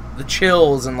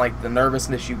chills and like the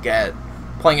nervousness you get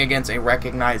playing against a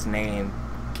recognized name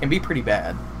can be pretty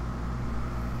bad.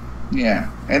 yeah.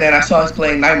 And then I saw us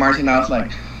playing Night March, and I was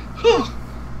like, whew.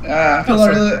 I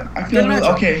feel really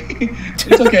okay.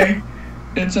 It's okay.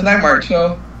 It's a Night March,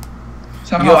 so You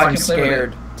somehow go I from can play with it.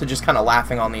 scared to just kind of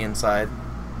laughing on the inside.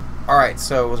 Alright,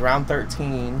 so it was round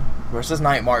 13 versus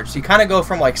Night March. So you kind of go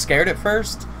from like scared at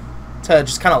first to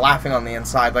just kind of laughing on the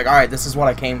inside. Like, alright, this is what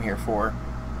I came here for.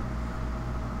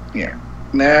 Yeah.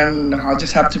 And then I'll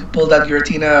just have to pull that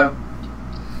Giratina,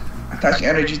 attach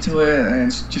energy to it, and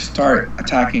just start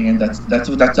attacking. And that's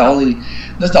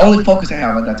the only focus I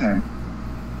have at that time.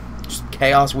 Just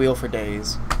chaos wheel for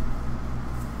days.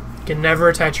 You can never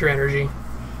attach your energy.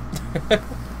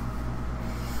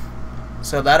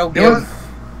 So that'll It give...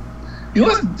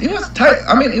 was tight.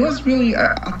 I mean, it was really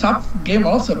a tough game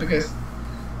also because,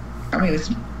 I mean,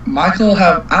 it's Michael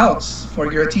have outs for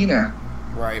Giratina.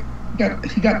 Right.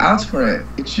 He got outs for it.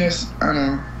 It's just, I don't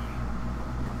know.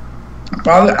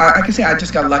 Probably, I can say I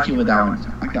just got lucky with that one.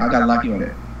 I got lucky with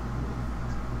it.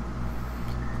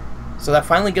 So that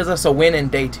finally gives us a win in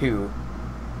day 2.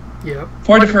 Yep.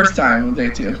 For the first time on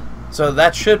day 2. So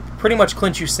that should pretty much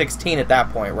clinch you 16 at that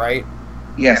point, right?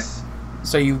 Yes.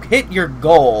 So you hit your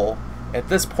goal. At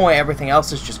this point, everything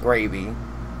else is just gravy.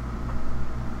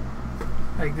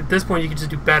 Like at this point, you can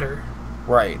just do better.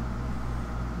 Right.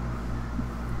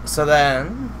 So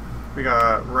then... We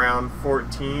got round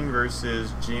 14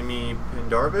 versus Jimmy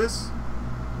Pendarvis.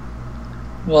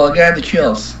 Well, again, the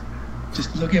chills.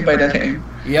 Just looking by that name.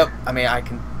 Yep. I mean,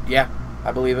 yeah,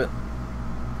 I believe it.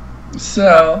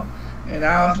 So, and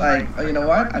I was like, oh, you know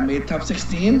what? I made top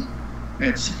 16.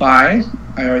 It's fine.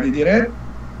 I already did it.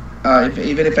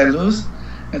 Even if I lose,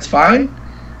 it's fine.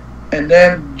 And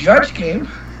then Judge came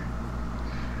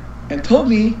and told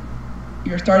me,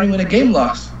 you're starting with a game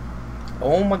loss.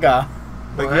 Oh my god.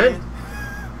 What?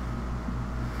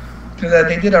 Because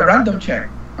they did a random check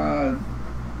on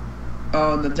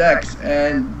the decks,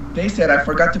 and they said I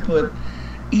forgot to put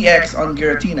EX on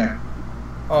Giratina.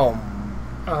 Oh,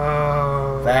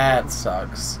 Oh. that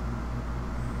sucks.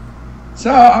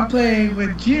 So I'm playing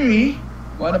with Jimmy,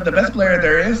 one of the best players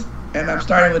there is, and I'm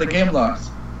starting with a game loss.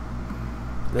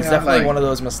 This is Yeah, definitely like- one of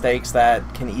those mistakes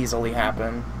that can easily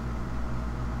happen.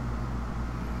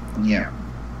 Yeah.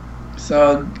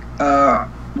 So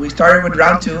we started with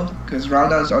round 2 because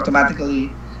round 1 is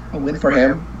automatically a win for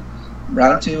him.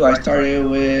 round 2. I started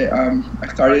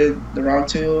the round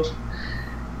 2,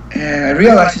 and I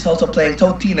realized he's also playing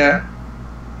Totina.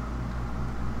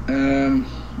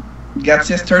 Gets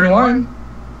his turn 1,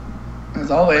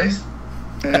 as always.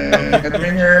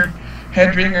 Headringer,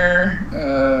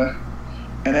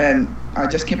 and then I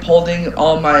just keep holding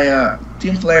all my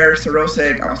Team Flare,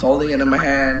 Sorosek. I was holding it in my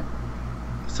hand,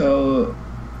 so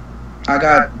I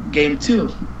got game 2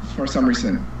 for some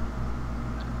reason.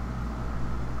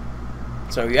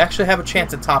 So you actually have a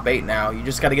chance at top 8 now. You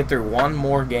just got to get through one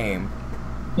more game.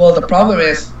 Well, the problem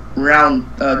is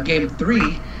game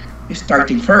 3 is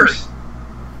starting first,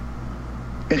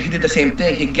 and he did the same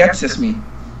thing. He gets me.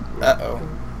 Uh-oh.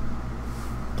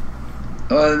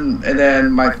 And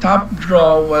then my top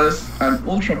draw was an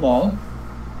Ultra Ball.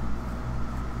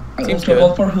 Seems Ultra good.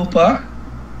 Ball for Hoopa.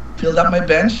 Filled up my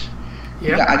bench.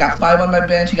 Yeah. I got 5 on my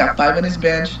bench. He got 5 on his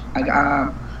bench. I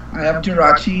have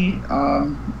Jirachi.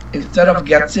 Instead of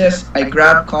Getsis, I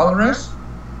grabbed Colorus.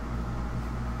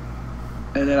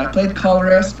 And then I played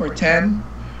Colorus for 10.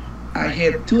 I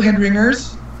hit 2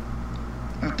 Headringers,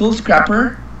 a Tool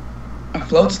Scrapper, a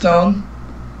Floatstone,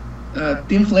 a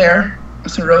Team Flare, a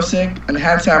Sorosik, a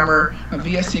Handshammer, a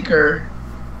VS Seeker,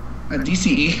 a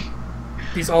DCE.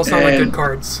 These all sound like good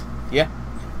cards. Yeah.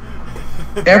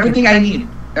 Everything I need.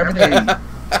 Everything I need.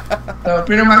 So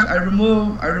pretty much, I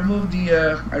remove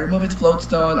its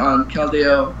Floatstone on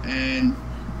Keldeo and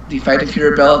the Fighting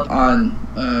Fury Belt on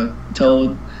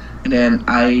Toad, and then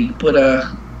I put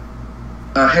a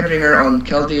Headringer on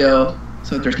Keldeo,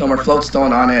 so there's no more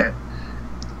Floatstone on it.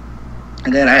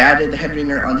 And then I added the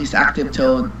Headringer on this active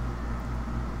Toad,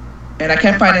 and I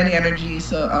can't find any energy,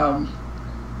 so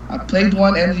I played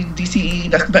one energy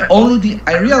DCE.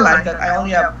 I realized that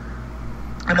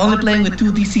I'm only playing with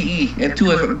 2 DCE and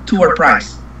 2 are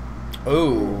price.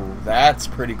 Oh, that's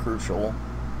pretty crucial.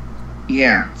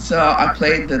 Yeah, so I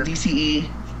played the DCE.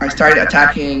 I started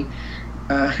attacking.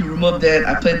 He removed it.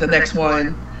 I played the next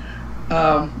one.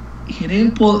 He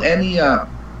didn't pull any. I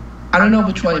don't know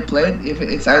which one he played. If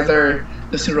it's either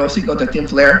the Sorosik or the Team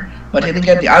Flare, but he didn't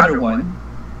get the other one.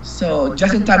 So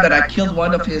just in time that I killed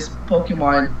one of his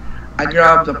Pokemon, I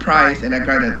grabbed the prize and I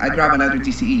grabbed another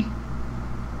DCE.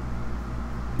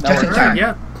 Just in time.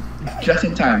 Yeah. Just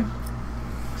in time.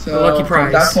 So The lucky prize.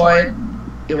 from that point,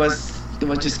 it was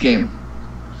just game.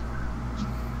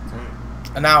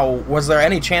 Now, was there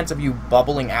any chance of you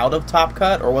bubbling out of Top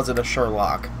Cut, or was it a sure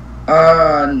lock?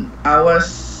 I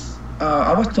was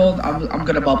told I'm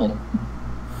gonna bubble.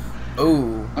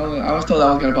 Ooh. I was told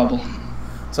I was gonna bubble.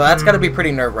 So that's got to be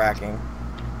pretty nerve-wracking.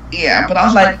 Yeah, but I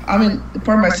was like, I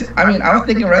was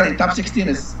thinking already top 16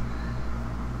 is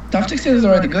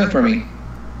already good for me.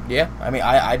 Yeah, I mean,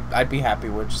 I'd be happy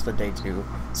with just the day 2.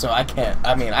 So I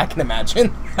can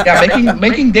imagine. Yeah,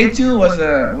 making day 2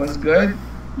 was good.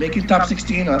 Making top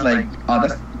 16, I was like, oh,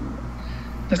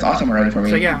 that's awesome already for me.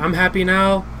 So yeah, I'm happy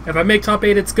now. If I make top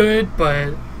 8, it's good,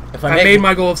 but If I made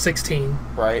my goal of 16.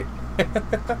 Right.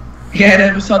 Yeah, and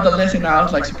then we saw the list and I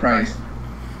was like surprised.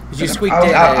 Did you squeak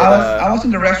in? I was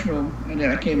in the restroom and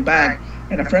then I came back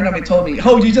and a friend of mine told me,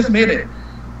 oh, you just made it.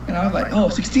 And I was like, oh,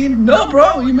 16? No,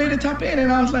 bro, you made it top 8.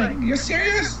 And I was like, you're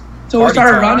serious? So we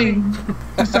started running.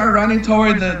 We started running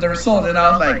toward the result and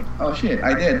I was like, oh shit,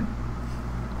 I did.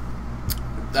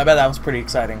 I bet that was pretty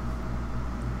exciting.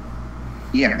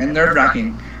 Yeah, and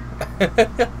nerve-wracking.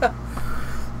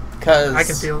 Cause I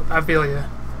feel you.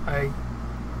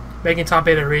 Making top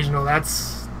 8 at regional,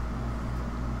 that's...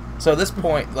 So at this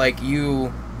point, like,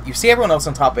 you see everyone else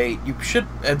in top 8. You should,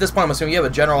 at this point, I'm assuming you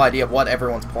have a general idea of what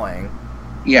everyone's playing.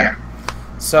 Yeah.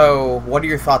 So, what are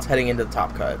your thoughts heading into the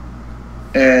Top Cut?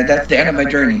 That's the end of my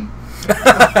journey.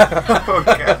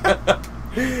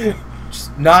 Okay.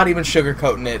 Just not even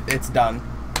sugarcoating it. It's done.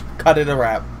 Cut it a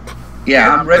wrap.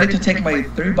 Yeah, I'm ready to take my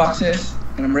 3 boxes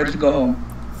and I'm ready to go home.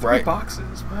 3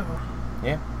 boxes, wow.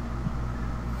 Yeah.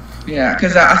 Yeah,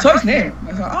 because I saw his name.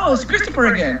 I thought, oh, it's Christopher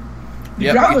again. The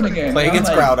Groudon again. Play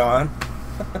against Groudon.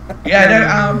 Yeah, then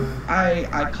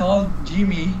I called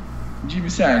Jimmy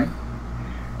Sang.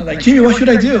 I'm like, Jimmy, what should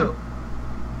I do?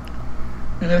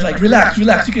 And they're like, relax,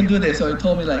 you can do this. So he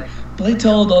told me like, play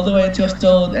Toad all the way until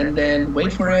Toad, and then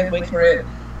wait for it,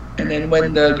 and then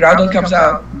when the Groudon comes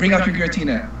out, bring out your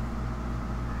Giratina.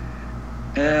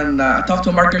 And I talked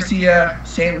to Mark Garcia,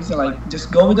 same, so like,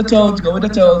 just go with the Toads,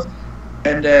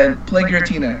 and then play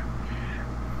Giratina.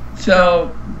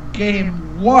 So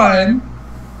game 1,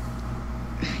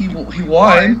 he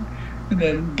won, and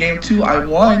then game 2 I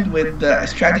won with the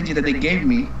strategy that they gave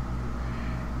me.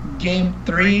 Game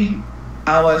 3,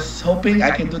 I was hoping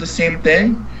I can do the same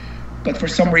thing, but for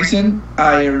some reason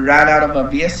I ran out of a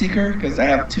VS Seeker because I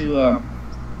have 2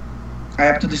 I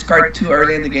have to discard 2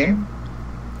 early in the game.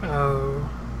 Oh.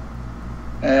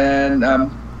 And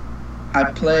I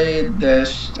played the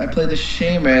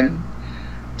Shaman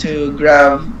to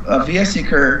grab a Via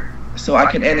Seeker so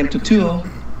I can end him to 2,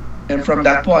 and from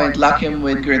that point lock him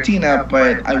with Giratina.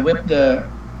 But I whip the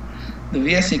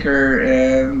Via Seeker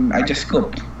and I just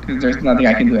scoop because there's nothing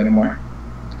I can do anymore.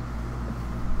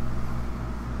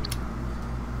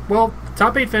 Well,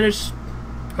 top 8 finish.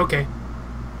 Okay.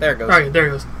 There it goes. Alright, there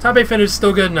it goes. Top 8 finish is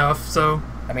still good enough, so.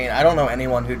 I mean, I don't know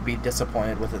anyone who'd be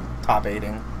disappointed with a top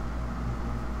 8ing.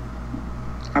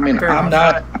 I mean, Fair I'm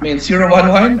enough. not. I mean,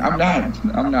 0-1-1. I'm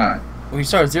not. When you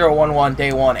start 0-1-1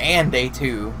 day 1 and day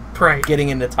 2, Right. getting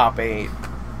into top 8,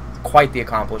 quite the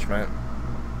accomplishment.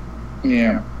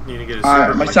 Yeah. You need to get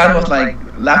a My son was like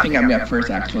laughing at me at first.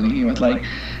 Actually, he was like,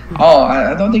 "Oh,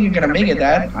 I don't think you're gonna make it,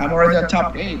 Dad. I'm already on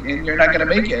top 8, and you're not gonna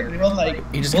make it." And he was like,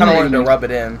 You just kind of wanted to bullying rub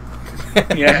it in.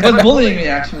 me. Yeah, he was bullying me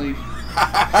actually.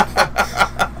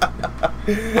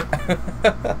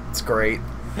 It's great.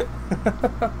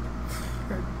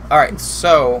 Alright,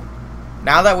 so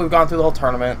now that we've gone through the whole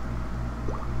tournament,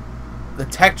 the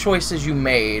tech choices you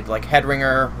made, like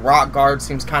Headringer, Rock Guard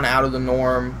seems kind of out of the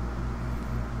norm.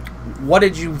 What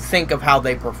did you think of how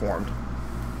they performed?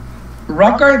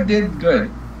 Rockguard did good.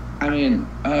 I mean,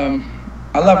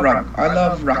 I love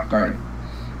Rock Guard.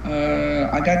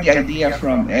 I got the idea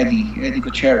from Eddie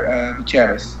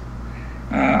Gutierrez.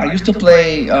 I used to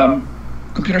play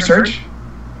computer search,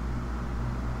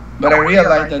 but I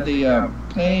realized that the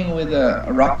playing with a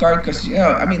Rock Guard, because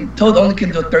I mean, Toad only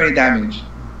can do 30 damage.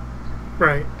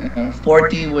 Right.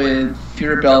 40 with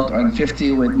Fury Belt and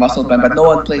 50 with Muscle Band, but no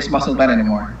one plays Muscle Band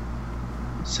anymore.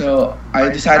 So I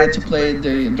decided to play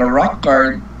the Rock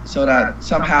Guard so that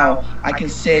somehow I can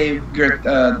save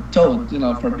Toad,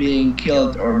 for being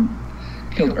killed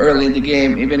early in the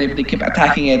game. Even if they keep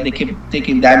attacking it, they keep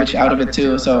taking damage out of it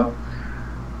too. So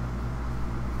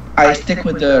I stick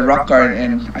with the Rock Guard,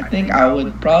 and I think I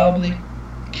would probably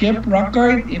keep Rock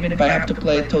Guard even if I have to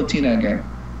play Totina again.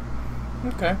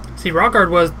 Okay. See, Rock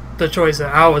Guard was the choice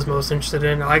that I was most interested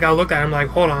in. Like, I looked at him like,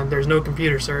 hold on, there's no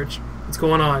computer search. What's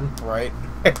going on? Right.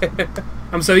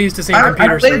 I'm so used to seeing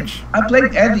computer search. I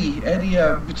played Eddie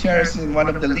Gutierrez in one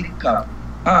of the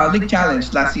League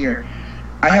Challenge last year.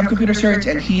 I have computer search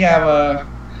and he have a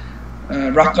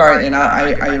Rock Guard, and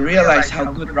I realized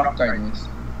how good Rock Guard is.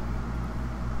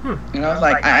 And I was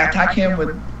like, I attack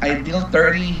him I deal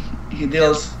 30, he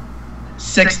deals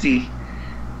 60.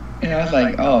 And I was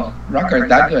like, oh, Rock Guard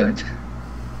that good.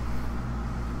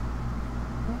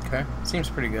 Okay. Seems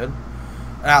pretty good.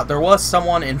 Now, there was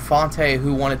someone in Fonte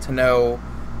who wanted to know,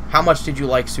 how much did you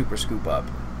like Super Scoop Up?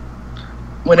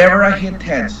 Whenever I hit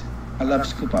heads, I love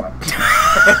Scoop Up.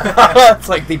 That's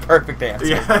like the perfect answer.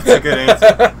 Yeah, that's a good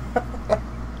answer.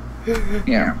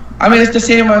 Yeah, I mean it's the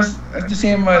same as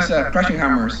crushing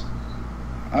hammers.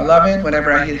 I love it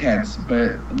whenever I hit heads,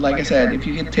 but like I said, if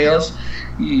you hit tails,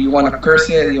 you want to curse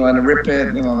it, you want to rip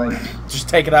it, Just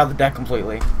take it out of the deck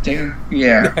completely.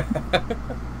 Yeah.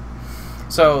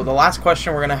 So the last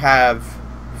question we're gonna have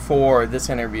for this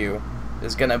interview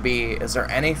is gonna be: is there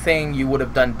anything you would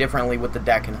have done differently with the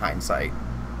deck in hindsight?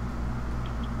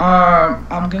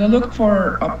 I'm gonna look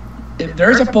for if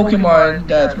there's a Pokemon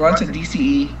that runs a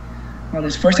DCE on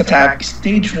his first attack,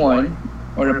 stage 1,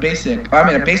 or a basic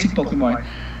Pokemon,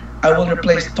 I will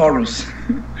replace Taurus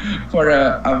for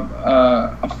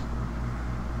a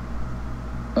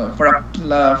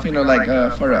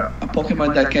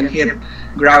Pokemon that can hit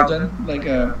Groudon, like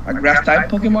a grass type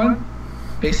Pokemon,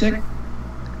 basic.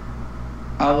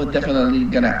 I would definitely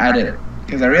gonna add it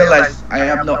because I realized I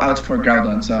have no outs for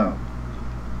Groudon, so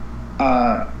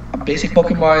a basic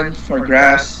Pokemon for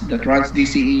grass that runs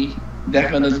DCE,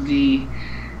 definitely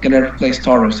gonna replace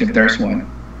Taurus if there's one.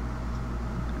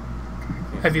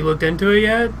 Have you looked into it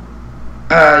yet?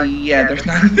 Yeah, there's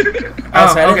not.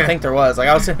 I didn't okay. think there was. Like,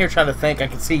 I was sitting here trying to think. I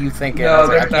could see you thinking. No, I was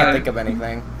like, I there's can't not. think of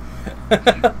anything.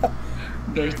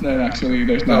 There's not actually.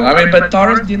 There's not. I mean, but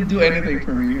Taurus didn't do anything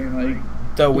for me. Like,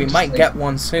 So we Just might like- get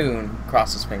one soon.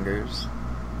 Cross his fingers.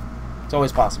 It's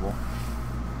always possible.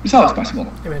 it's always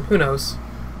possible. I mean, who knows?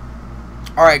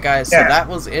 All right, guys. So Yeah. that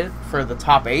was it for the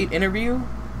top 8 interview.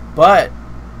 But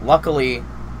luckily,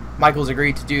 Michael's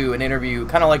agreed to do an interview,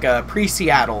 kind of like a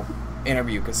pre-Seattle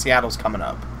interview, because Seattle's coming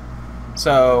up.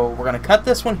 So we're gonna cut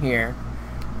this one here,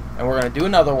 and we're gonna do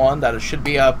another one that should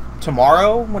be up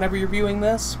tomorrow, whenever you're viewing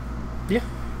this. Yeah.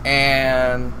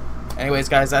 And anyways,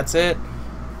 guys, that's it.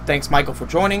 Thanks, Michael, for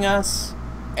joining us.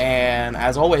 And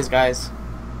as always, guys,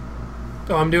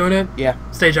 Oh, I'm doing it? yeah.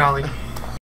 Stay jolly.